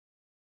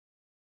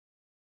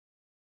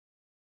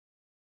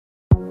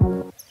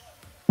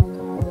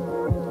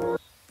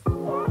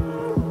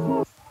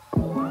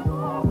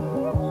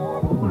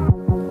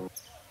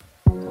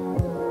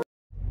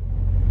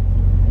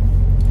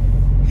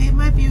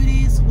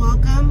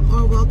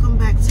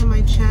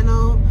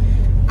channel.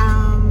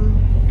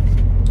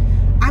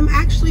 I'm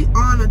actually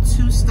on a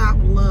 2-stop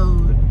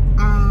load.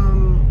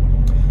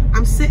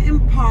 I'm sitting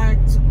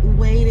parked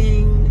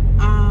waiting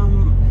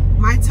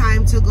my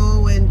time to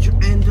go and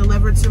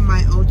deliver to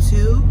my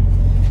O2.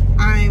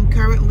 I'm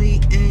currently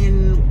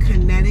in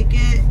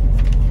Connecticut.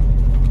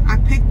 I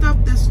picked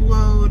up this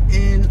load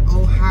in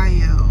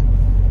Ohio,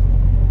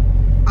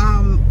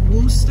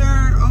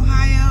 Worcester,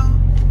 Ohio.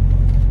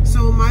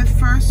 So my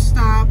first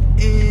stop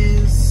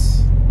is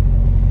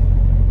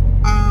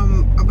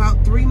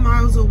about 3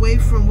 miles away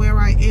from where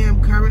I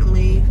am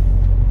currently,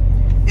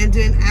 and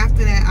then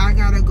after that I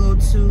gotta go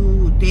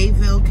to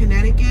Dayville,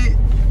 Connecticut.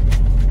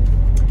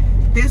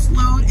 This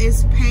load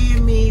is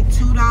paying me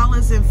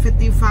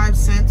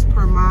 $2.55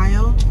 per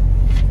mile.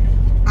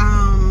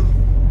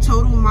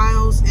 Total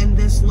miles in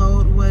this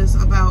load was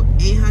about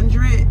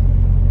 800.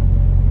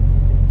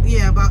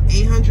 Yeah, about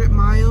 800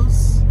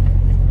 miles.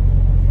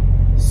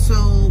 So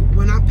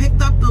when I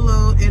picked up the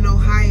load in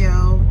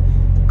Ohio,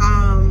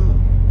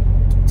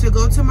 to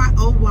go to my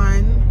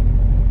O1,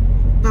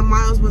 the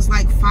miles was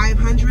like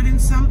 500 and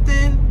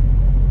something.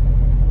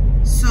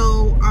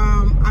 So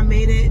I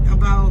made it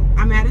about,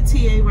 I'm at a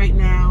TA right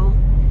now,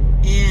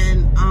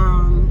 and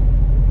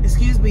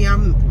excuse me,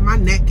 my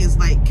neck is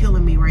like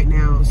killing me right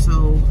now,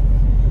 so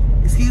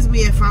excuse me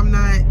if I'm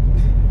not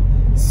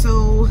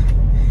so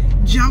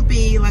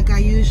jumpy like I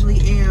usually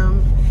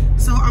am.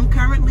 So I'm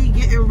currently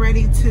getting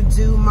ready to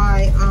do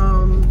my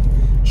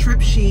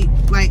trip sheet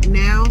like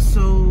now,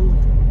 so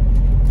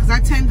because I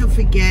tend to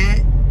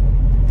forget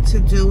to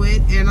do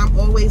it, and I'm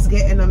always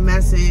getting a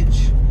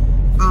message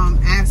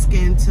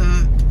asking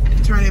to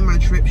turn in my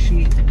trip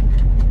sheet.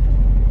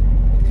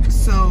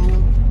 So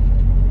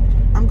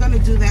I'm gonna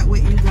do that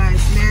with you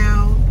guys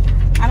now.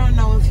 I don't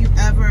know if you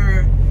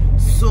ever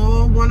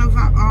saw one of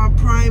our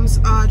Prime's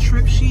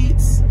trip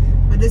sheets,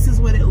 but this is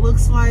what it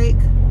looks like.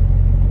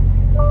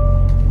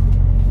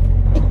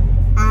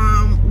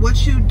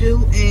 What you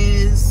do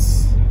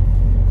is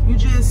you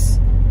just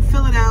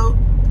fill it out.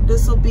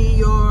 This will be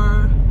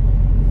your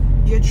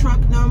truck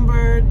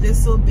number.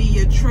 This will be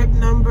your trip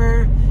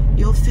number.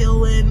 You'll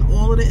fill in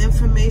all of the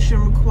information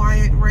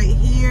required right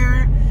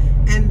here,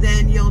 and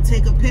then you'll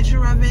take a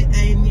picture of it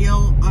and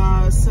you'll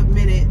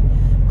submit it.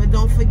 But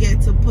don't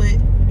forget to put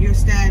your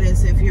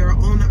status. If you're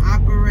an owner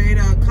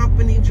operator, a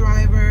company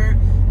driver,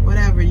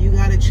 whatever, you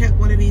got to check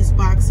one of these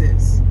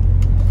boxes.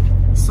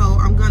 So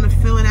I'm gonna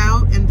fill it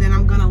out, and then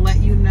I'm gonna let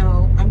you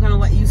know, I'm gonna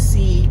let you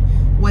see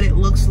what it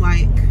looks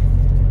like.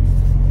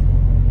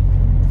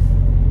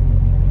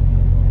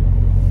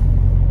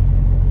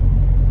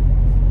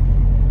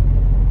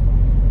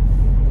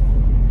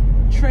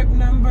 Trip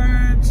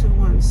number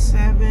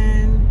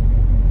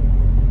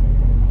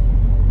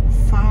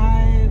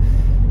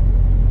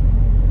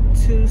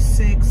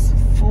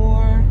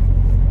 217-5264.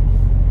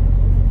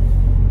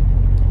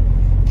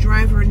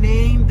 Driver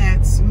name,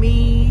 that's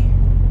me.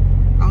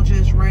 I'll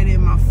just write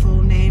in my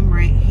full name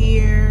right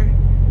here.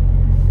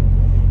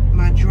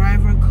 My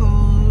driver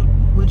code,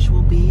 which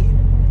will be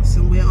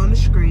somewhere on the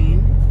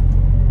screen.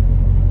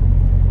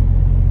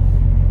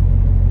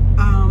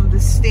 The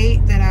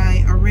state that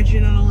I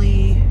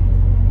originally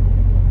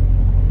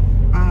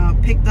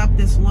picked up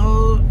this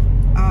load,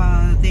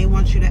 they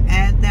want you to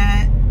add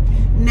that.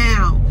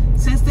 Now,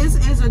 since this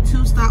is a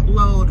 2-stop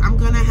load, I'm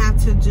gonna have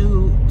to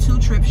do 2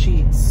 trip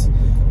sheets.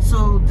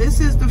 So this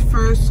is the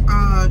first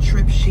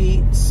trip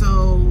sheet.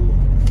 So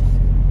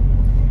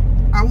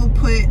I will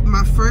put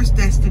my first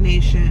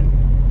destination,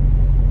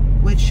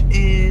 which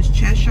is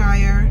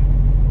Cheshire,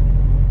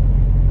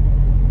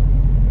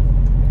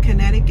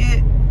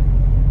 Connecticut.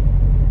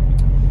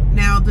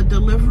 Now the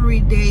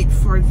delivery date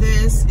for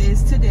this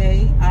is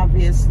today,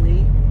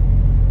 obviously,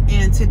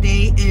 and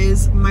today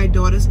is my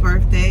daughter's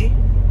birthday.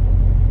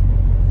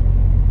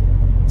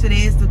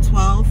 Today is the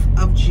 12th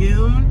of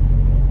June,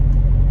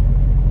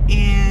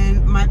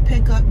 and my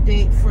pickup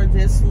date for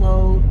this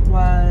load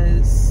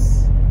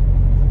was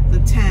the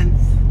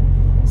 10th.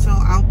 So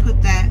I'll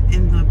put that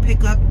in the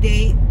pickup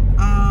date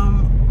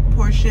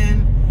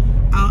portion.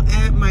 I'll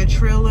add my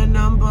trailer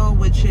number,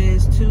 which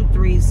is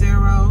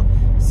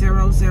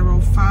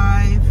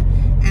 230005,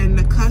 and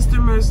the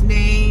customer's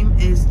name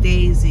is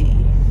Daisy.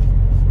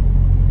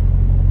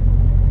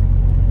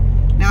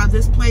 Now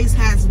this place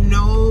has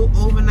no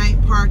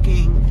overnight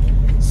parking,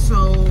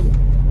 so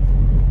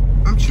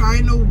I'm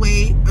trying to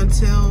wait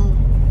until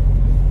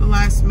the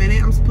last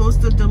minute. I'm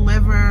supposed to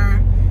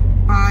deliver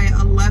by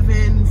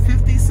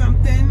 11:50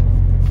 something,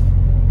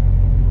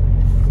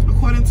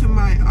 according to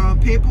my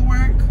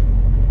paperwork.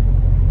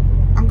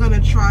 I'm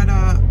gonna try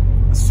to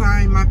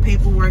sign my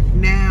paperwork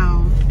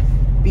now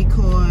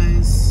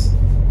because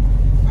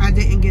I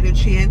didn't get a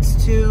chance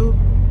to.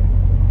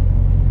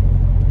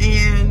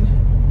 And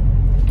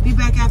be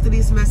back after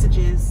these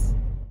messages.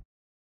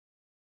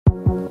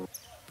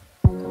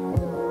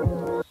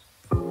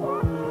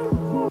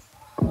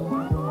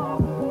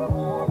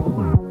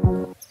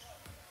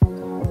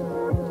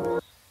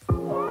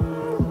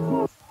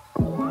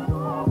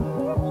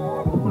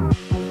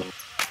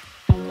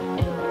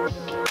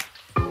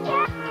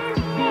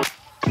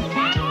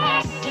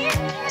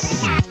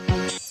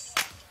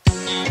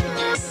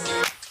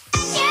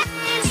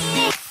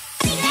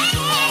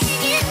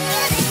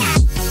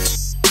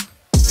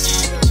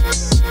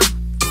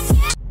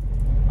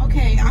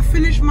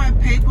 finished my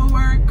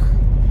paperwork.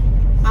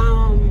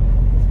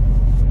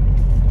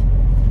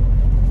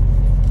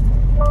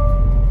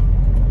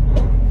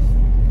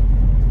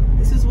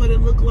 This is what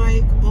it looked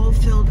like, all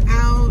filled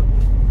out.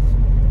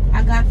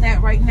 I got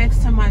that right next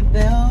to my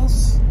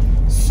bills.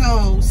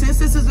 So since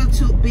this is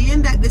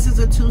being that this is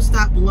a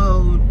two-stop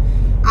load,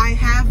 I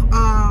have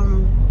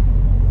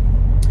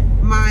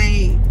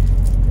my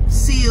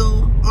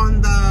seal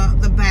on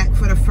the back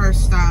for the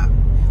first stop.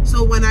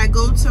 So when I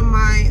go to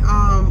my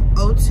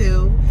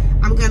O2,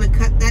 I'm gonna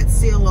cut that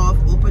seal off,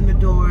 open the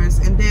doors,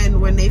 and then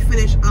when they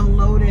finish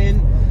unloading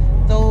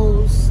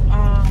those,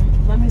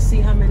 let me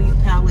see how many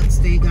pallets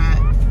they got.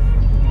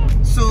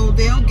 So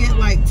they'll get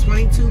like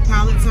 22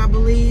 pallets, I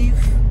believe.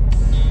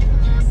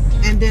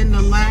 And then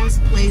the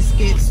last place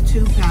gets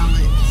 2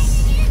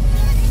 pallets.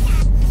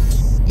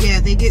 Yeah,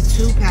 they get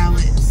 2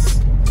 pallets.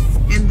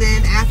 And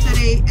then after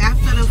the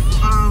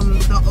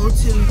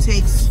O2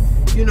 takes,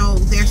 you know,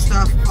 their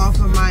stuff off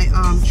of my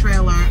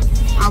trailer,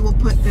 I will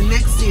put the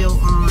next seal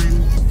on,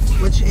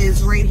 which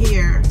is right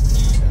here.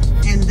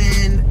 And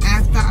then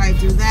after I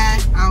do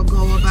that, I'll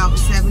go about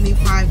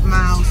 75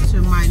 miles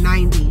to my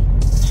 90.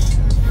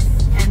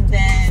 And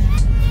then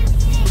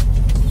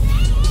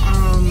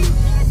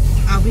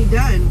I'll be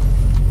done.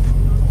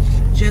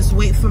 Just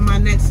wait for my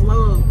next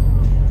load.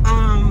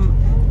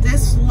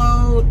 This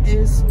load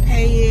is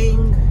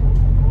paying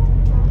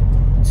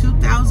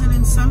 $2,000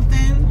 and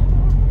something.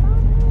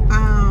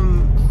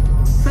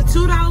 For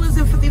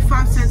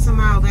 $2.55 a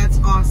mile, that's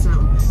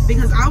awesome.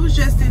 Because I was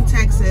just in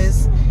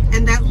Texas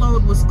and that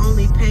load was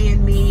only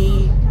paying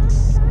me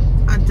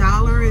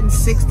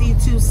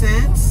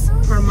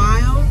 $1.62 per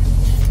mile,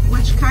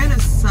 which kind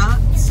of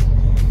sucked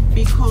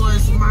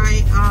because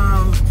my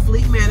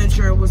fleet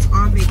manager was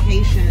on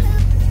vacation.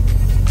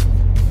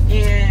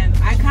 And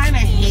I kind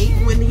of hate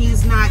when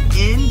he's not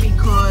in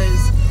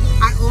because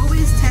I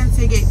always tend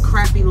to get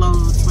crappy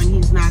loads when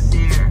he's not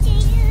there.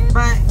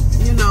 But,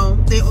 you know,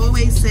 they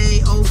always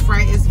say, oh,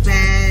 freight is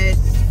bad.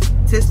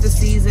 'Tis the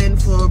season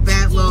for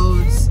bad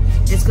loads.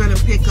 It's going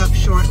to pick up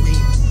shortly.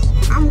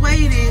 I'm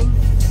waiting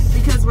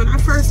because when I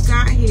first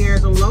got here,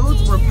 the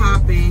loads were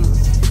popping.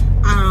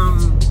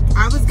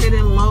 I was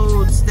getting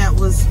loads that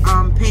was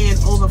paying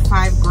over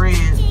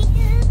 $5,000.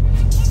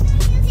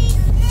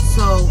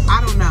 So,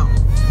 I don't know.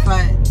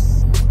 But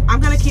I'm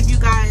going to keep you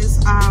guys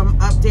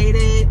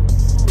updated.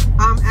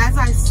 As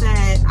I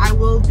said, I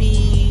will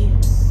be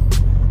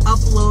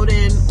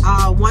uploading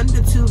 1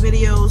 to 2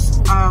 videos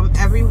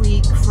every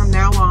week from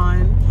now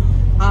on.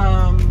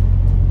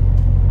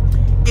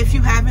 If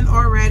you haven't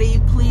already,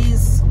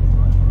 please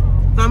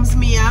thumbs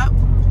me up.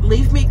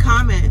 Leave me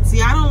comments.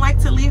 Y'all don't like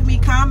to leave me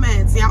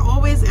comments. Y'all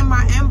always in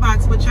my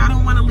inbox, but y'all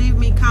don't want to leave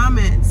me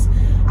comments.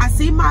 I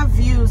see my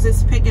views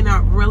is picking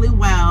up really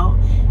well,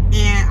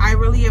 and I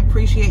really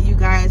appreciate you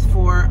guys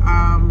for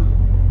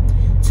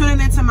tuning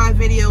into my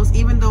videos,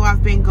 even though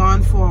I've been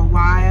gone for a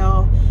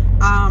while.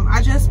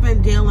 I just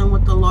been dealing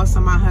with the loss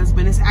of my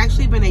husband. It's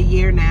actually been a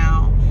year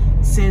now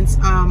since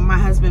my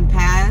husband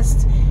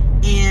passed,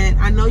 and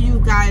I know you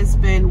guys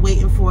been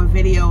waiting for a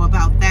video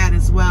about that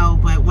as well,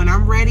 but when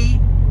I'm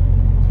ready,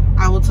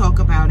 I will talk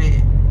about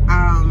it.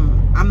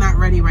 I'm not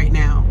ready right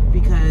now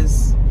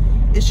because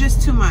it's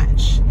just too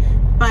much.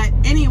 But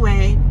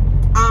anyway,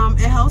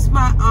 it helps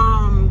my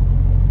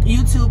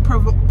YouTube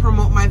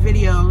promote my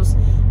videos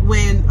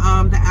when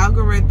the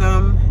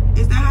algorithm,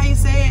 is that how you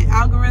say it?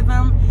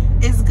 Algorithm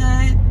is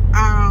good.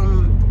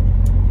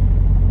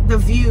 The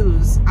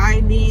views, I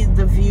need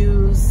the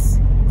views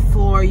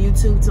for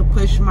YouTube to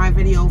push my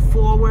video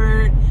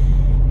forward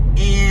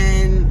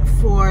and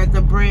for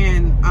the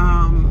brand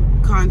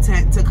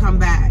content to come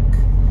back,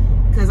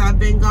 because I've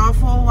been gone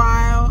for a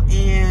while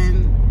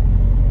and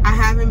I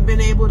haven't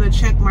been able to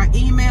check my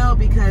email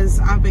because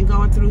I've been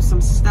going through some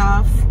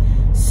stuff.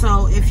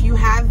 So if you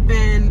have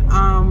been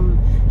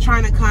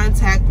trying to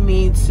contact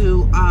me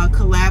to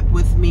collab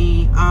with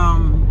me,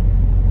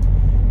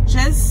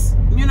 just,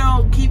 you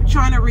know, keep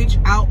trying to reach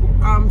out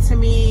to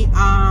me.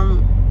 I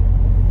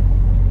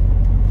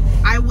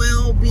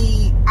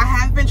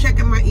have been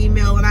checking my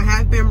email and I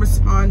have been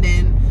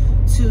responding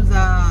to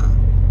the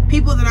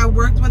people that I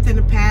worked with in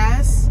the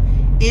past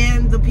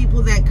and the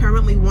people that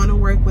currently want to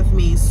work with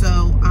me.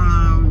 So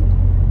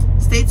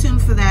stay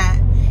tuned for that,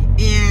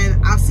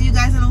 and I'll see you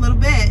guys in a little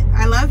bit.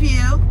 I love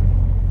you.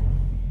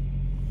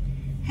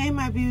 Hey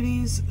my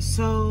beauties.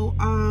 So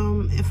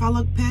if I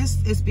look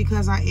pissed, it's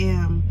because I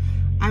am.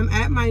 I'm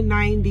at my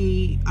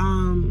 90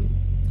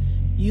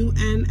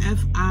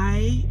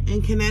 UNFI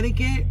in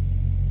Connecticut.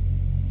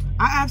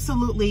 I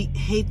absolutely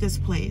hate this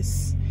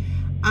place.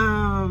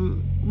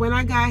 When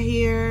I got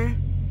here,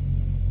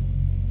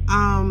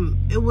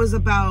 it was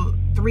about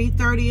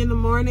 3:30 in the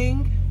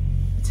morning.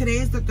 Today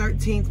is the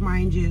 13th,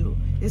 mind you.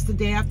 It's the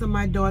day after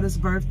my daughter's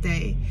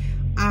birthday.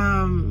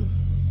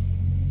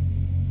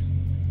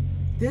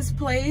 This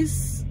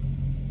place,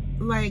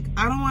 like,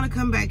 I don't want to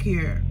come back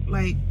here.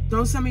 Like,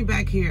 don't send me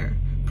back here.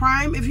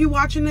 Prime, if you're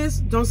watching this,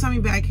 don't send me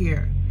back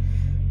here.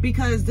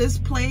 Because this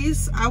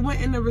place, I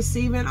went in the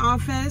receiving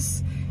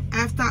office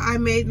after I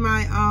made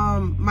my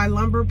my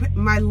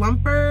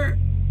lumper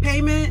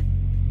payment,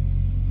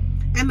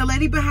 and the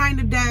lady behind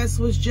the desk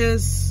was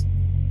just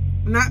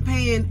not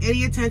paying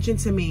any attention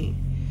to me.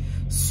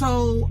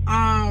 So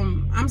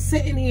I'm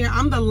sitting here,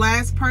 I'm the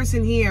last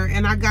person here,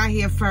 and I got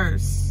here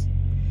first.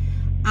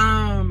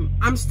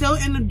 I'm still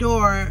in the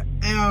door.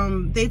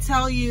 They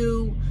tell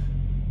you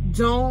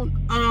don't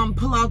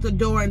pull out the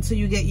door until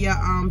you get your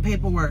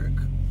paperwork.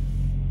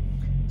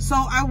 So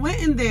I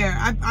went in there,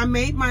 I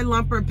made my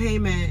lumper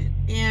payment,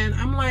 and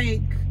I'm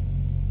like,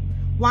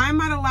 why am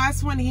I the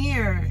last one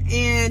here?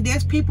 And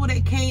there's people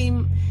that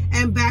came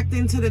and backed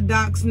into the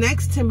docks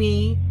next to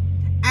me,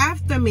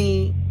 after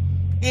me,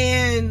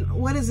 and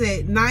what is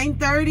it,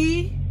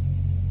 9:30,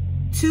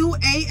 2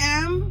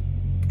 a.m.,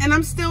 and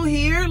I'm still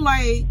here.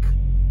 Like,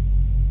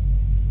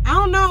 I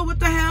don't know what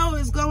the hell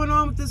is going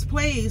on with this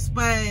place,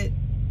 but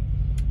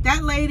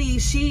that lady,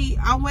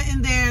 I went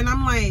in there and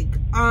I'm like,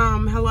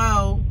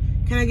 hello,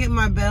 can I get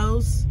my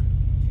bills?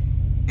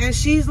 And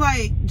she's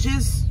like,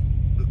 just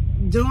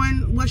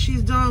doing what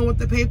she's doing with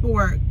the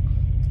paperwork.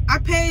 I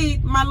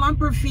paid my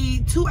lumper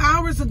fee 2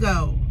 hours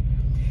ago,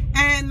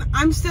 and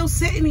I'm still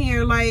sitting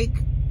here like,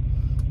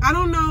 I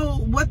don't know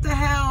what the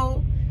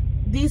hell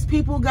these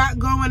people got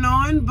going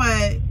on,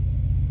 but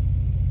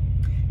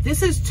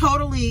this is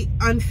totally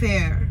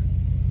unfair.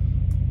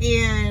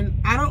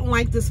 And I don't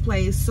like this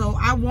place, so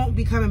I won't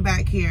be coming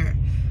back here.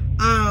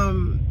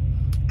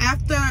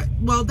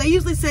 Well, they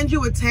usually send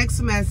you a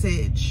text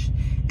message,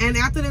 and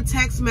after the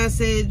text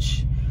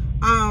message,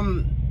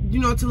 you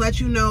know, to let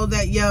you know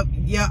that your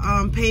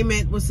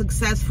payment was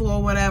successful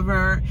or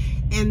whatever,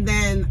 and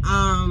then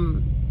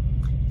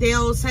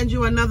they'll send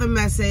you another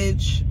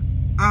message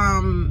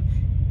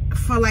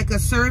for like a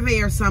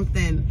survey or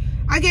something.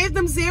 I gave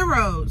them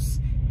zeros.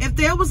 If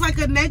there was like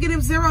a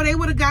 -0, they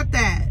would have got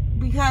that,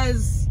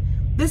 because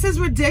this is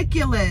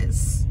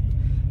ridiculous.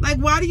 Like,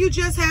 why do you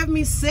just have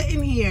me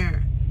sitting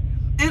here?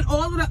 And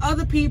all of the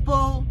other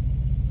people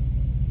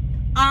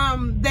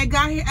that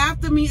got here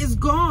after me is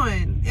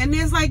gone. And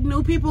there's like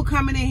new people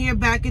coming in here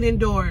backing in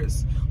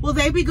doors. Will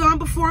they be gone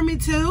before me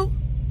too?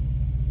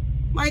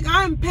 Like,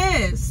 I'm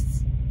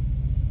pissed.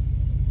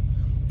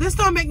 This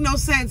don't make no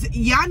sense.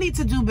 Y'all need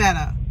to do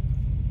better.